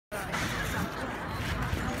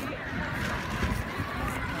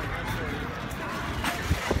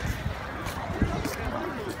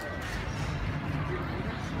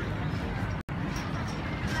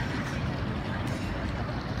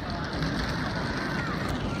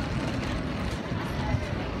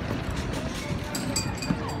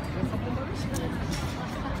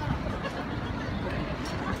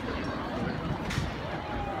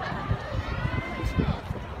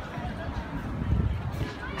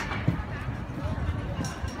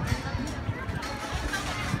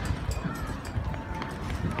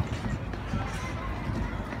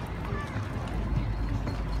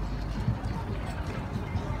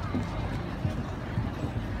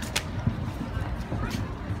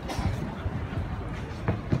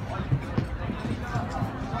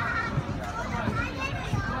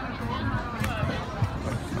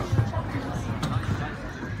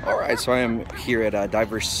Alright, so I am here at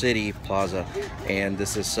Diversity Plaza, and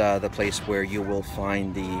this is the place where you will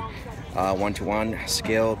find the 1-to-1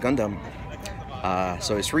 scale Gundam.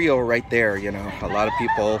 So it's real right there, you know. A lot of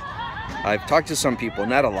people, I've talked to some people,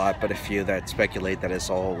 not a lot, but a few that speculate that it's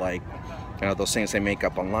all like, you know, those things they make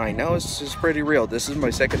up online. No, it's pretty real. This is my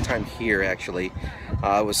second time here, actually.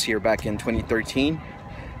 I was here back in 2013,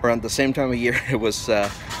 around the same time of year. It was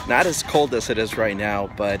not as cold as it is right now,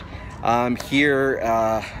 but I'm here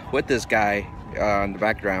with this guy in the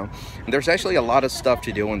background, and there's actually a lot of stuff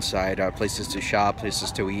to do inside, places to shop,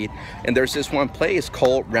 places to eat, and there's this one place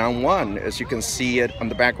called Round One, as you can see it on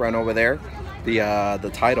the background over there,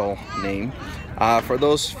 the title name. For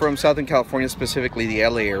those from Southern California, specifically the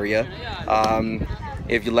LA area,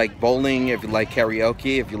 if you like bowling, if you like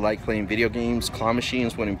karaoke, if you like playing video games, claw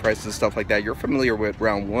machines, winning prizes, stuff like that, you're familiar with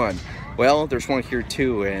Round One. Well, there's one here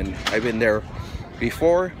too, and I've been there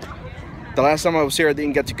before. The last time I was here, I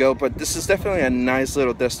didn't get to go, but this is definitely a nice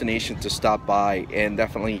little destination to stop by and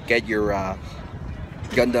definitely get your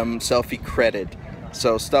Gundam selfie credit.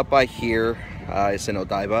 So stop by here. It's in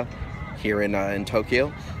Odaiba, here in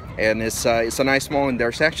Tokyo, and it's a nice mall. And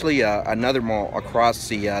there's actually another mall across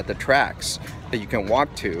the tracks that you can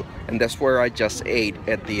walk to, and that's where I just ate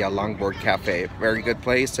at the Longboard Cafe. Very good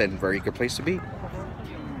place and very good place to be.